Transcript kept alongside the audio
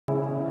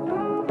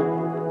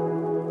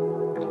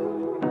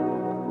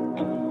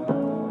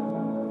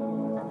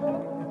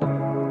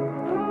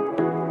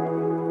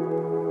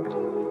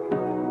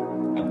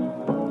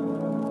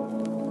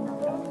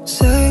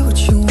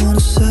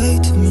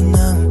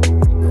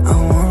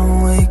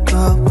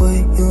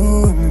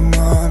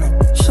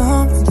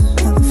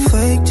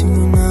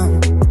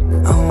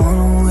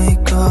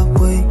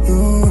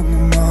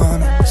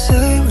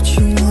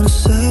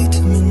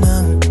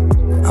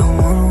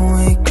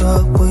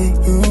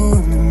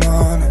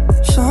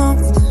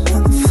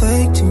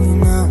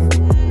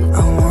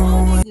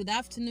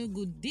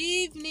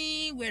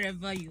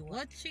wherever you're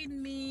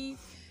watching me.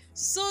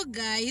 So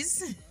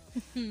guys,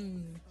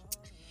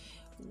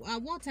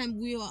 at what time?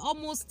 We are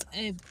almost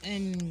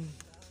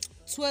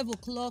 12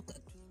 o'clock,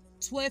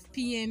 12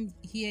 p.m.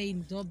 here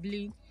in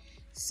Dublin.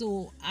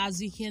 So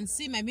as you can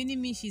see, my mini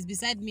me, she's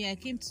beside me. I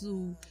came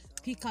to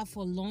pick her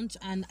for lunch,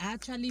 and I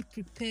actually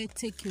prepared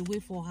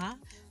takeaway for her.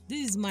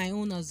 This is my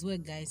own as well,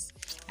 guys.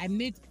 I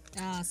made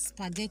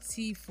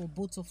spaghetti for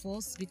both of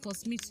us,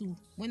 because me too,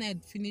 when I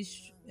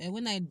finish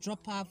when I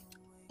drop her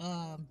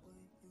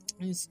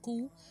in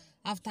school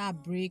after a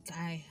break,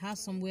 I have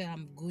somewhere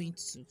I'm going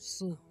to.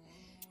 So,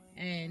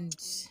 and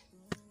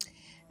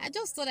I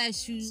just thought I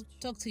should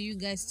talk to you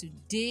guys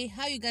today.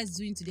 How you guys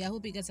doing today? I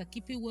hope you guys are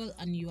keeping well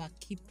and you are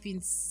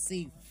keeping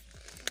safe.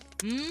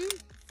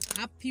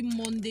 Happy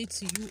Monday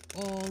to you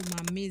all,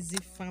 my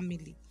amazing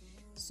family.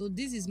 So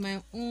this is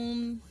my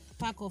own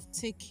pack of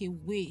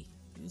takeaway.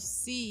 You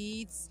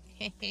see it?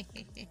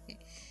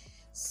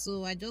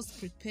 So I just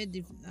prepared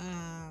the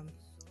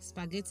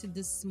spaghetti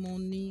this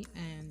morning,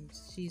 and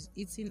she's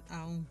eating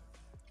our own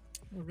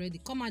already.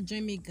 Come and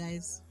join me,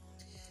 guys.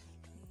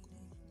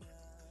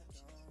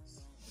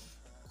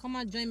 Come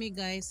and join me,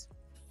 guys.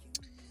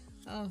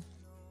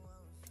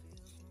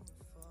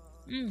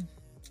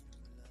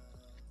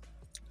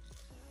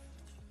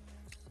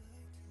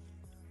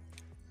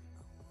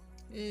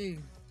 Hey,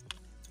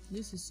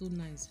 this is so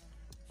nice.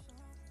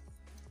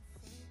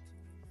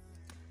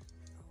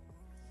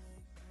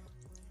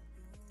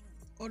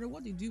 Or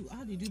what did you?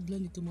 How did you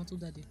blend the tomato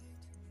that day?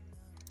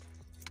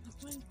 I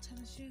blended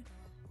tomato,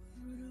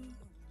 root,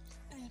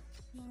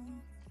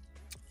 eggplant,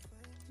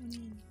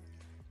 onion.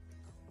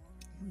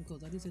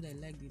 Because Daddy said I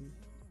like the.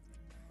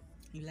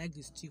 You like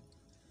the stew.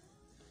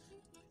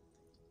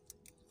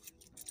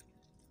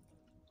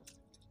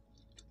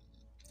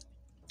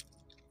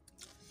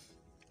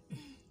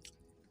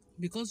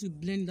 Because you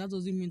blend, that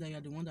doesn't mean that you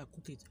are the one that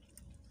cook it.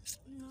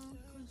 No,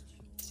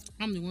 because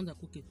I'm the one that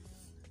cook it.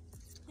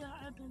 yeah,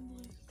 I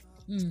blended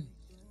it.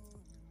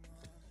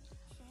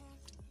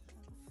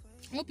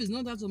 Hope it's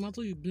not that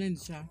tomato you blend,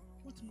 Sha.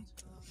 What tomato?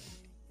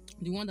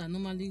 The one that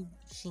normally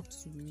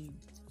chopped to me,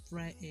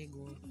 fry egg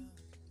or.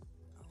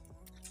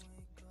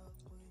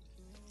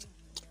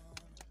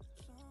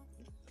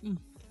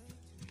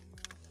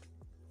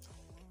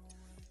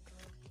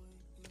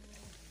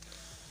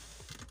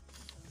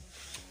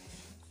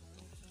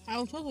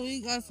 I'll talk to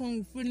you guys when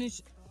we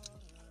finish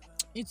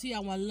eating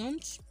our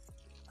lunch.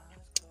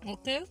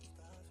 Okay?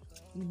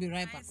 We'll be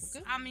right back,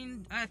 okay? I'm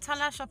in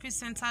Tala Shopping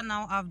Center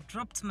now. I've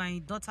dropped my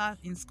daughter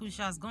in school.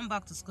 She has gone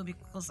back to school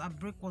because her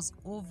break was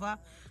over.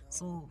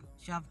 So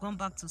she have gone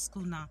back to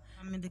school now.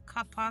 I'm in the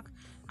car park.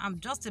 I'm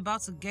just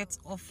about to get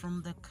off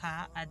from the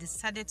car. I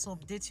decided to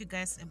update you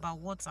guys about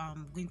what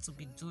I'm going to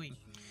be doing.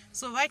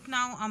 So right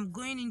now I'm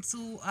going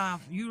into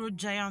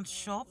EUROGIANT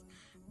shop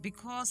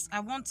because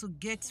I want to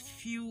get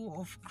few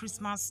of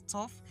Christmas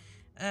stuff.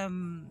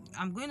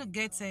 I'm going to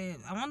get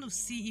I want to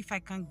see if I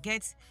can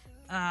get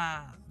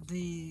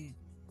the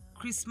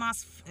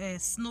Christmas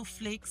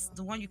snowflakes,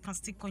 the one you can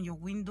stick on your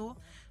window,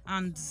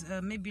 and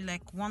maybe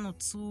like 1 or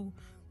 2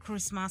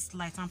 Christmas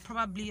lights, and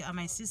probably I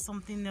might see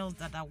something else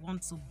that I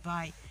want to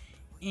buy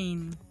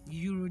in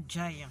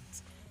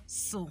EUROGIANT.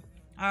 So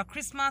our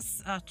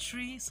Christmas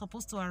tree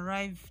supposed to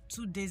arrive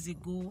 2 days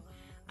ago,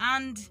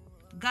 and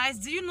guys,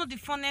 do you know the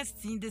funniest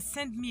thing? They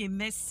sent me a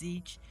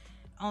message.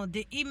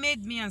 They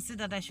emailed me and said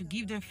that I should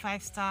give them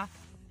 5-star.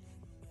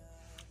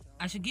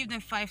 I should give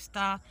them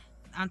 5-star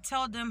and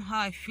tell them how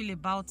I feel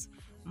about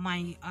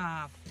my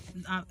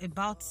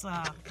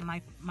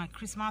my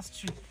Christmas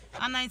tree.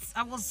 And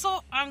I was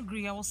so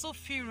angry. I was so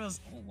furious.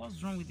 Oh,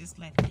 what's wrong with this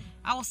light?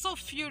 I was so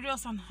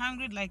furious and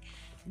angry. Like,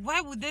 why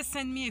would they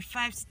send me a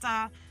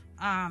 5-star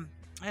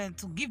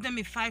to give them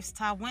a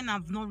 5-star when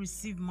I've not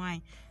received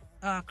my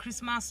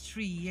Christmas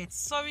tree yet?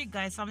 Sorry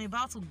guys, I'm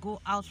about to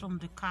go out from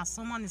the car.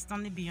 Someone is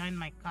standing behind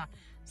my car.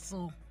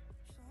 So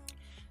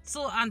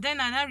and then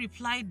I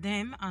replied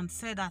them and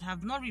said that I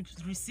have not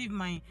received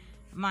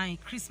my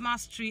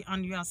Christmas tree,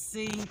 and you are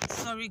saying,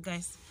 sorry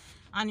guys,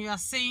 and you are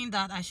saying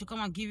that I should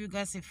come and give you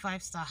guys a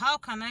 5-star. How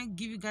can I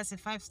give you guys a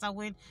 5-star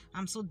when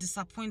I'm so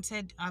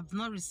disappointed? I've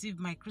not received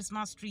my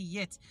Christmas tree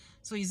yet.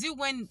 So is it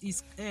when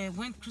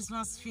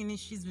Christmas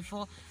finishes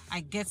before I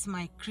get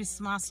my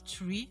Christmas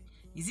tree?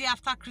 Is it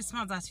after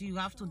Christmas that you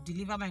have to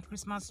deliver my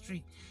Christmas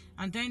tree?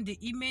 And then they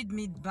emailed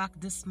me back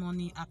this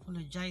morning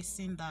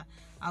apologizing that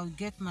I will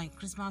get my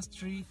Christmas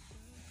tree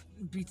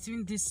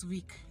between this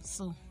week.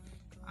 So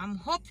I'm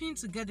hoping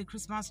to get the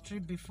Christmas tree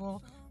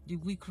before the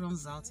week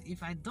runs out.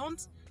 If I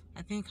don't,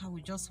 I think I will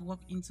just walk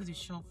into the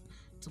shop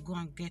to go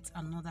and get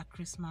another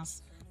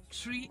Christmas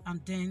tree,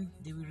 and then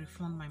they will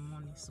refund my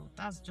money. So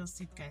that's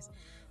just it, guys.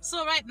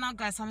 So right now,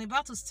 guys, I'm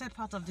about to step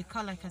out of the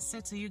car like I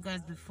said to you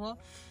guys before.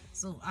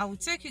 So I will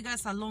take you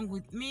guys along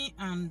with me,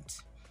 and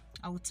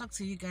I will talk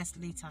to you guys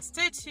later.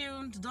 Stay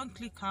tuned, don't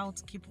click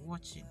out, keep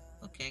watching.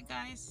 Okay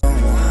guys, you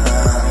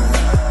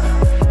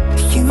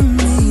and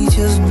me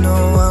just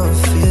know how it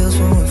feels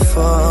when we're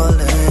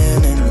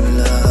falling in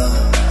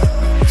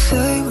love.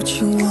 Say what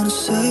you wanna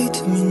say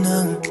to me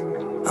now.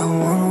 I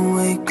want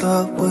wake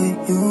up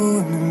with you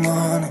in the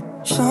morning.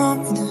 Show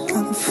me there's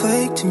nothing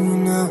fake to me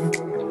now.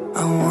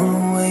 I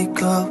wanna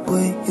wake up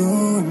with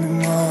you in the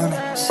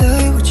morning.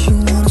 Say what you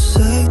wanna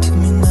say to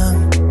me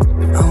now.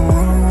 I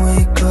wanna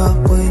wake up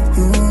with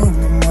you in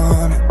the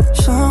morning.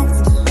 Show me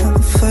there's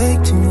nothing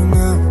fake to me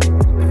now.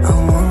 I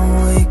wanna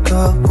wake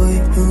up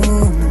with you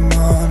in the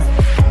morning.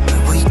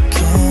 We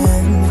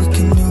can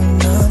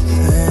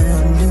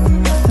do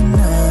nothing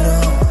at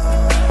all.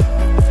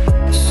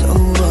 So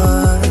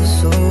what?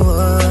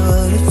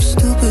 If you're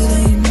stupid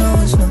then you know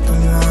there's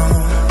nothing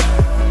wrong.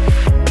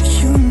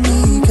 You and me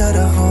got a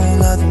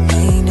whole other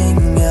meaning,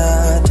 I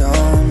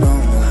don't know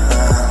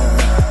how.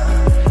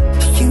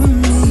 You and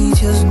me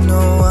just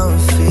know how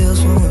it feels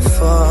when we're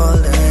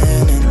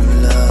falling in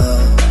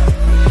love.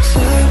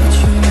 Say what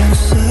you wanna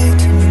say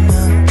to me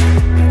now.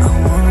 I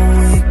wanna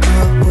wake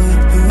up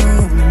with you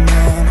in the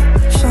morning.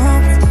 Show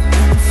me there's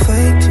nothing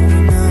fake to me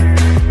now.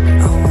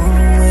 I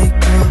wanna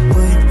wake up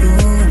with you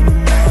in the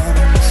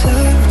morning.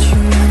 Say what you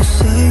wanna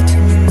say to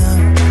me now.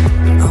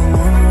 I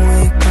wanna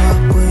wake up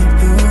with you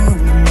in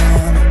the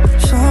morning.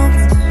 Show me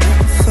there's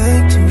nothing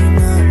fake to me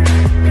now.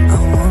 I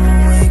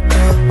wanna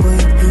wake up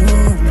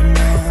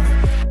with you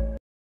in the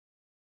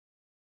morning.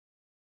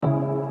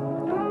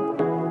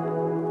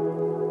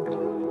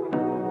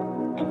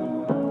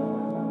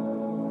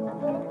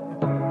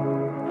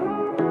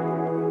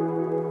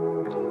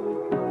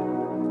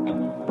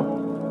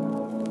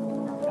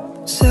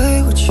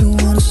 Say what you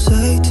wanna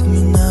say to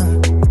me now.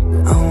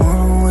 I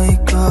wanna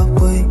wake up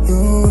with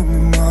you in the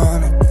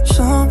morning.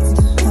 Show me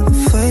there's nothing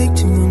fake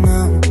to me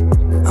now.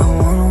 I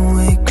wanna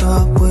wake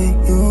up with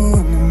you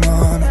in the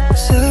morning.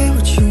 Say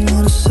what you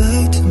wanna say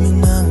to me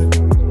now.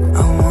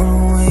 I wanna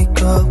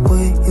wake up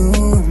with you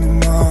in the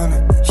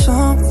morning.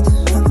 Show me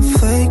there's nothing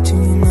fake to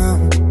me now.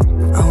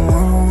 I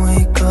wanna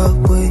wake up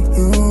with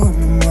you in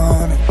the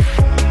morning.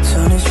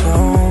 Turn this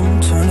room,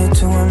 turn it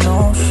to an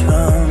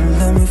ocean.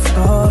 Let me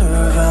float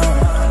around.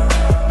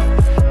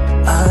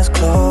 Eyes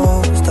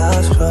closed,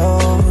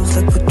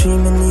 like we're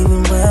dreaming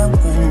even when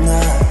we're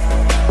not.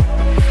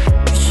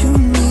 You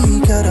and me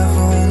got a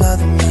whole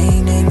other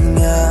meaning, I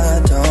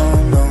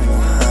don't know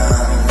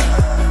how.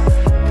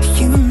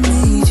 You and me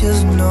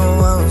just know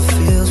how it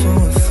feels when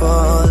we're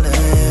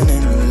falling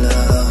in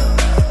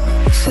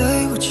love. Say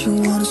what you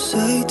wanna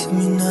say to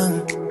me now.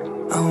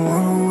 I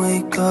wanna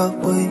wake up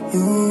with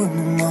you in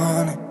the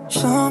morning.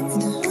 Show me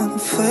there's nothing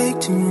fake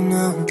to me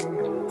now.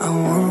 I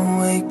wanna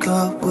wake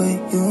up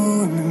with you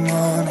in the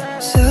morning.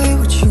 Say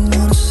what you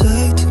wanna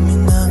say to me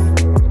now.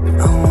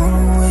 I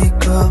wanna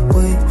wake up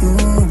with you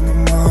in the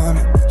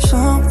morning.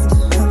 Show me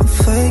there's nothing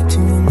fake to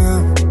me now.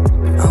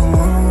 I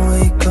wanna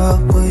wake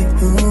up with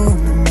you in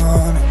the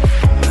morning.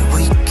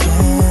 We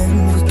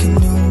can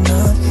do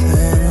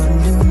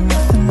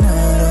nothing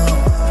at all.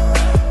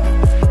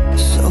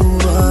 So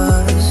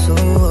what?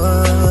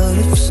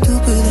 If you're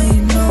stupid then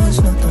you know there's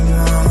nothing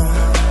wrong.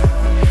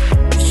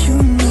 You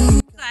and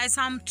me. Guys,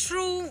 I'm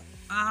through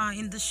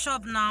in the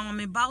shop now. I'm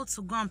about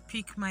to go and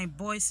pick my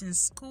boys in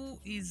school.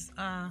 It's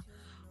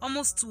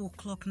almost 2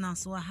 o'clock now,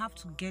 so I have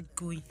to get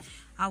going.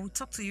 I will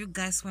talk to you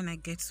guys when I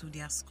get to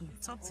their school.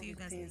 Talk to you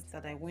guys. Things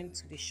that I went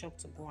to the shop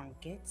to go and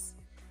get.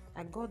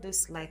 I got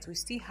this light. We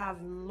still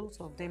have lots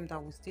of them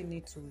that we still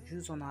need to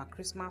use on our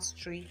Christmas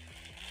tree.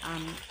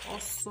 And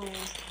also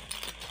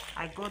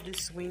I got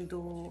this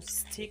window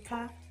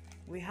sticker.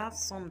 We have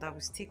some that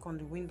we stick on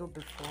the window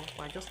before,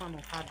 but I just want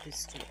to add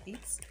this to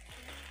it.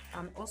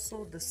 And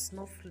also the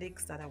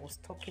snowflakes that I was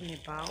talking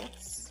about.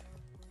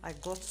 I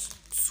got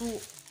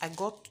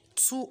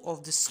two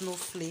of the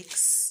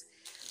snowflakes.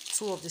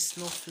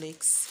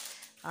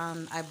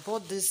 And I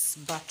bought this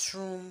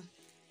bathroom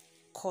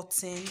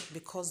curtain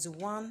because the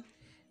one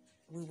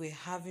we were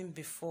having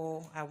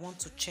before, I want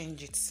to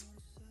change it.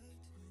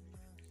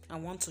 I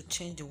want to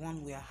change the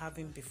one we are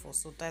having before,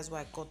 so that's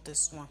why I got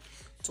this one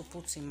to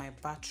put in my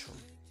bathroom.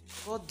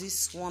 Got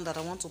this one that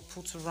I want to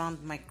put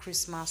around my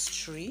Christmas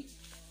tree.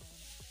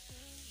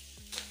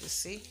 You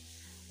see,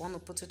 I want to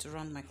put it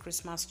around my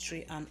Christmas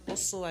tree. And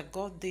also I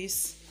got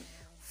this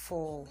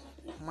for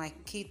my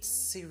kids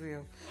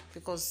cereal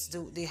because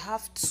they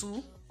have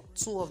two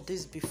of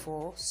these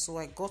before, so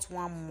I got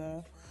one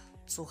more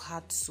to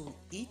add to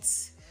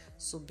it.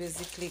 So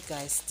basically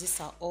guys, these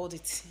are all the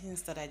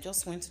things that I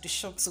just went to the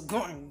shop to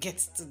go and get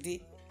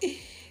today.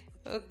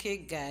 Okay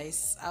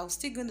guys, I'm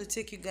still going to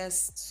take you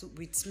guys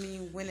with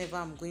me whenever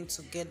I'm going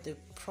to get the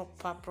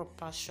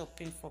proper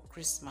shopping for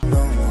Christmas.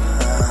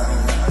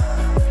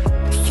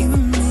 You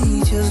and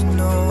me just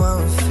know how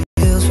it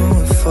feels when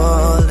we're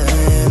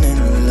falling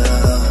in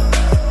love.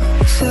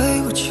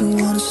 Say what you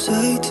wanna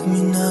say to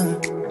me now.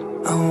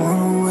 I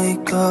wanna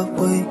wake up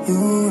with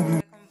you.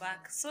 Welcome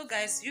back. So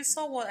guys, you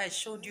saw what I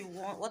showed you,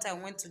 what I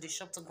went to the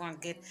shop to go and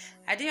get.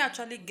 I didn't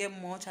actually get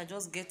much. I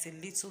just get a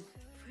little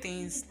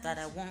things that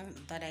I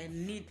want, that I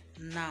need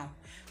now.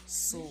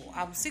 So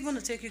I'm still going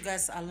to take you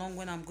guys along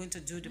when I'm going to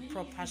do the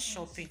proper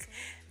shopping.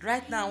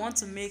 Right now I want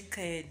to make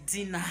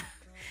dinner.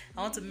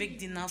 I want to make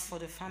dinner for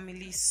the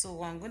family,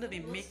 so I'm going to be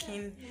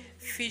making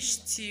fish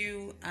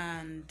stew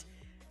and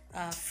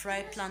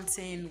fried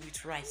plantain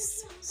with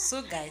rice.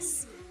 So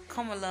guys,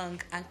 come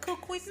along and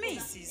cook with me.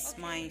 This is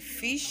my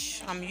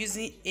fish. I'm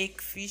using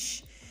egg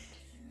fish.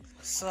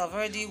 So I've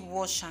already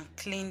washed and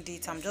cleaned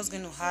it. I'm just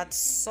going to add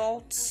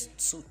salt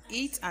to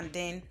it and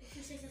then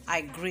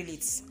I grill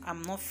it.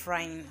 I'm not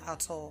frying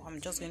at all. I'm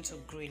just going to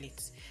grill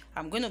it.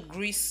 I'm going to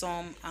grill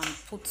some and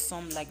put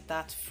some like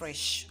that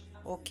fresh.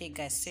 Okay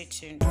guys, stay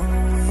tuned.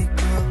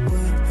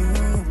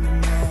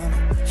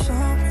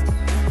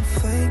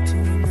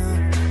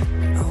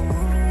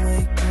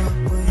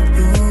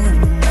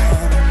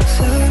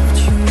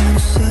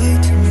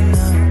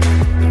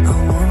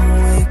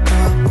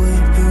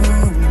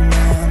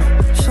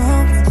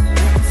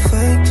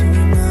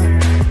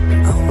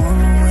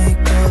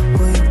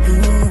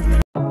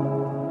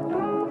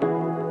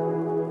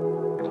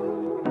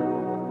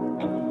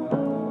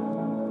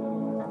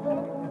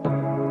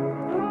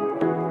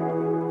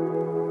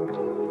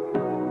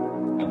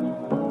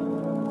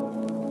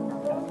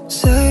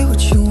 Say what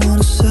you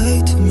wanna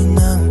say to me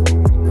now.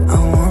 I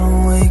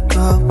wanna wake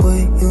up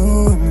with you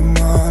in the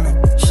morning.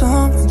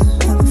 Show me there's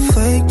nothing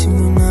fake to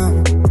me now.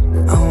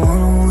 I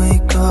wanna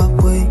wake up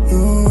with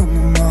you in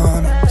the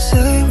morning.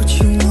 Say what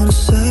you wanna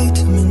say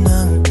to me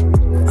now.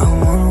 I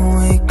wanna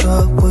wake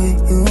up with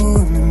you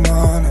in the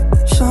morning.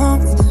 Show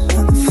me there's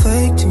nothing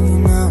fake to me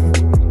now.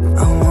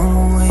 I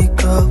wanna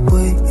wake up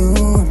with you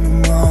in the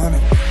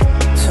morning.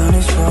 Turn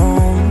this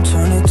room,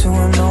 turn it to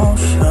an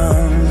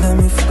ocean. Let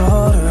me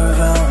float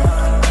around.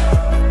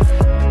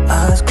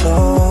 Eyes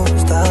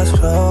closed,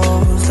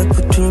 like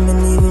we're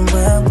dreaming even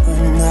when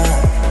we're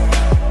not.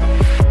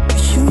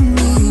 You and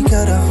me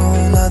got a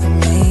whole other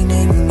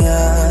meaning,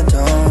 I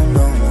don't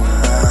know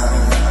how.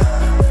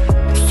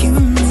 You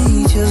and me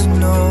just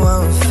know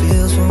how it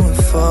feels when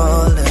we're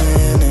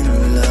falling in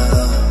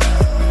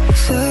love.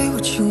 Say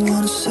what you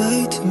wanna say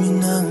to me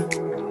now.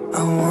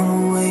 I wanna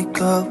wake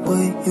up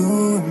with you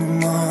in the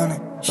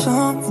morning.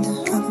 Show me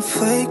there's nothing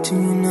fake to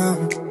me now.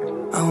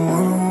 I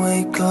wanna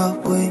wake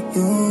up with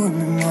you in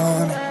the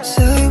morning.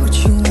 Say what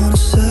you wanna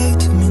say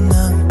to me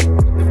now.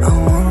 I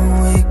wanna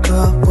wake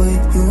up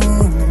with you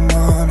in the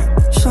morning.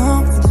 Show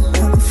me there's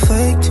nothing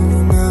fake to me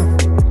now.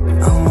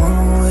 I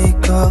wanna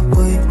wake up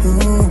with you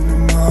in the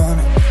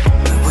morning.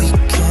 Like we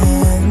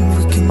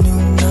can do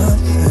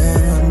nothing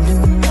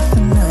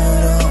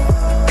at all.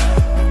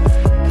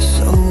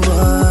 So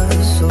what,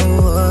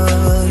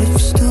 if you're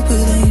stupid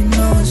then you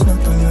know it's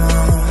nothing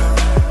wrong.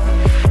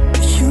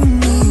 You and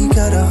me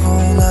got a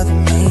whole other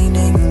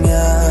meaning, I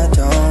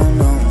don't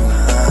know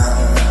how.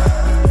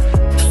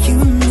 You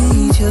and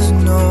me just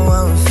know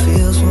how it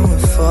feels when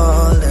we're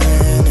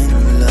falling in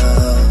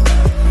love.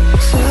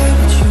 Say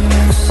what you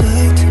wanna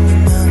say to me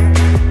now.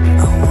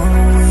 I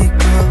wanna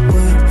wake up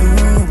with you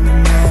in the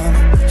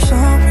morning.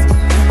 Show me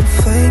there's nothing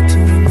fake to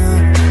me now.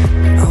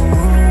 I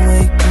wanna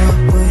wake up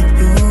with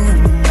you in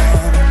the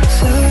morning.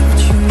 Say what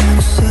you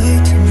wanna say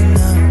to me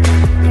now.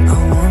 I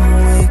wanna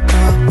wake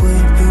up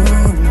with you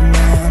in the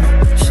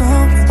morning. Show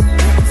me there's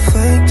nothing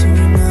fake to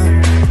me now.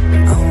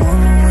 I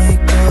wanna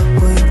wake up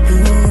with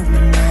you in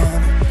the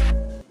morning.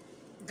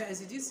 Guys,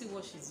 did you see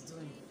what she's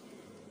doing?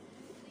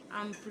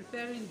 I'm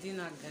preparing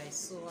dinner, guys.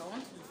 So I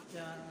want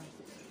to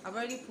I've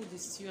already put the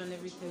stew and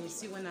everything. You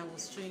see when I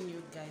was showing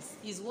you guys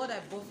is what I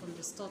bought from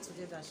the store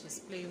today that she's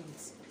playing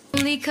with.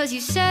 Only cause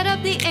you set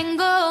up the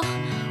angle.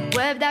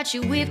 Web that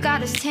you weave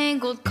got us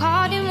tangled,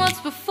 caught in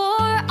what's before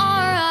our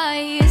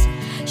eyes.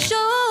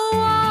 Show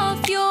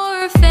off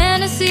your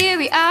fantasy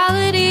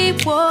reality.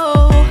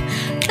 Whoa,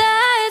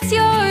 that's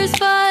yours,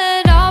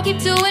 but I'll keep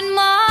doing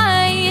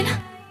mine.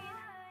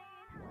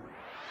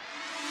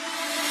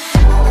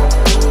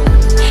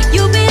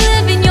 You'll be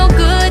living your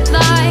good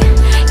life.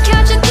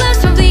 Catch a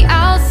glimpse from the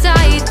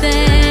outside,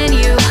 then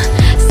you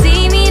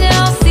see me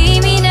now, see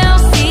me now,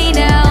 see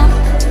now.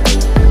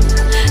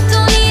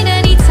 Don't need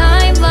any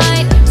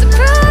timeline to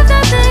prove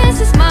that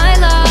this is my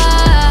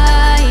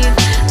life.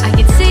 I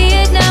can see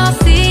it now,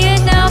 see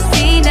it now,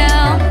 see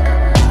now.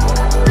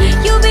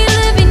 You'll be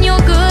living your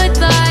good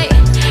life.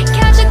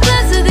 Catch a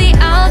glimpse of the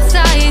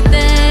outside,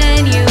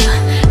 then you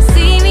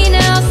see me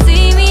now,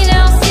 see me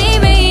now, see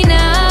me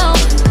now.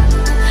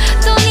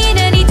 Don't need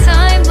any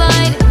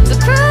timeline to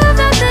prove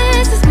that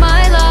this is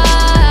my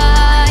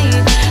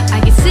life. I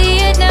can see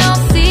it now,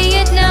 see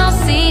it now,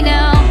 see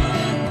now.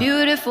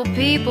 Beautiful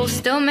people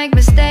still make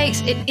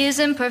mistakes. It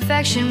isn't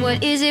perfection,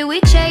 what is it we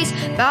chase?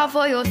 Bow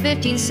for your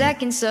 15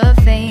 seconds of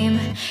fame.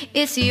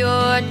 It's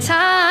your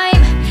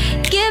time.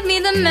 Give me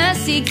the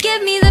messy,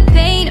 give me the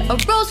pain. A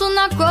rose will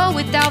not grow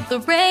without the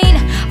rain.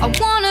 I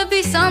wanna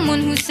be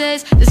someone who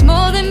says there's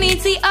more than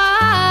meets the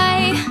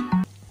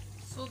eye.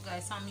 So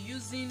guys, I'm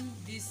using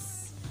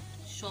this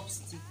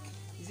chopstick.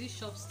 Is it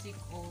chopstick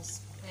or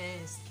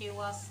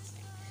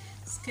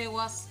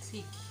skewer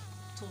stick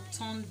to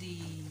turn the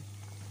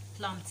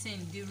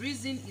plantain? The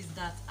reason is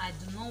that I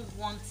do not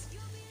want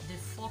the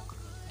fork,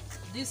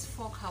 this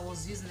fork I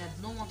was using, I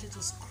do not want it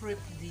to scrape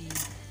the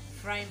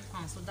frying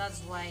pan, so that's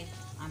why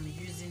I'm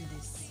using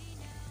this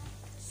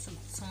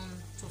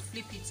to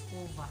flip it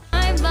over.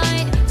 I'm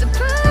blind to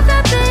prove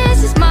that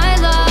this is my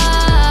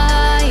life.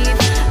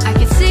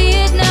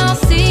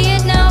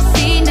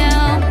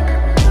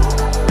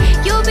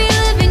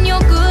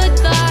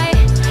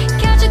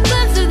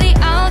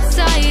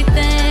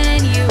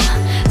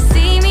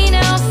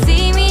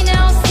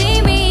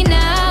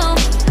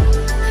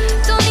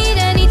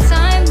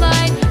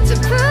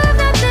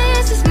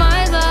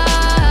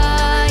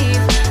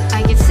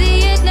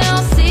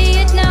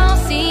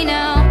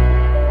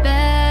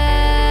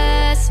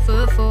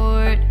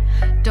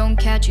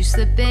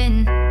 slip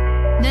in.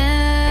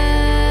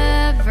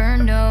 Never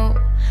know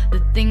the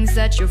things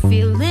that you're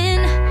feeling.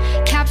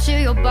 Capture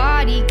your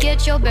body,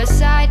 get your best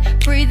side.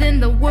 Breathe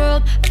in the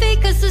world,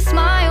 fake us a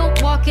smile.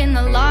 Walk in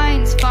the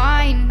lines,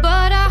 fine.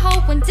 But I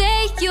hope one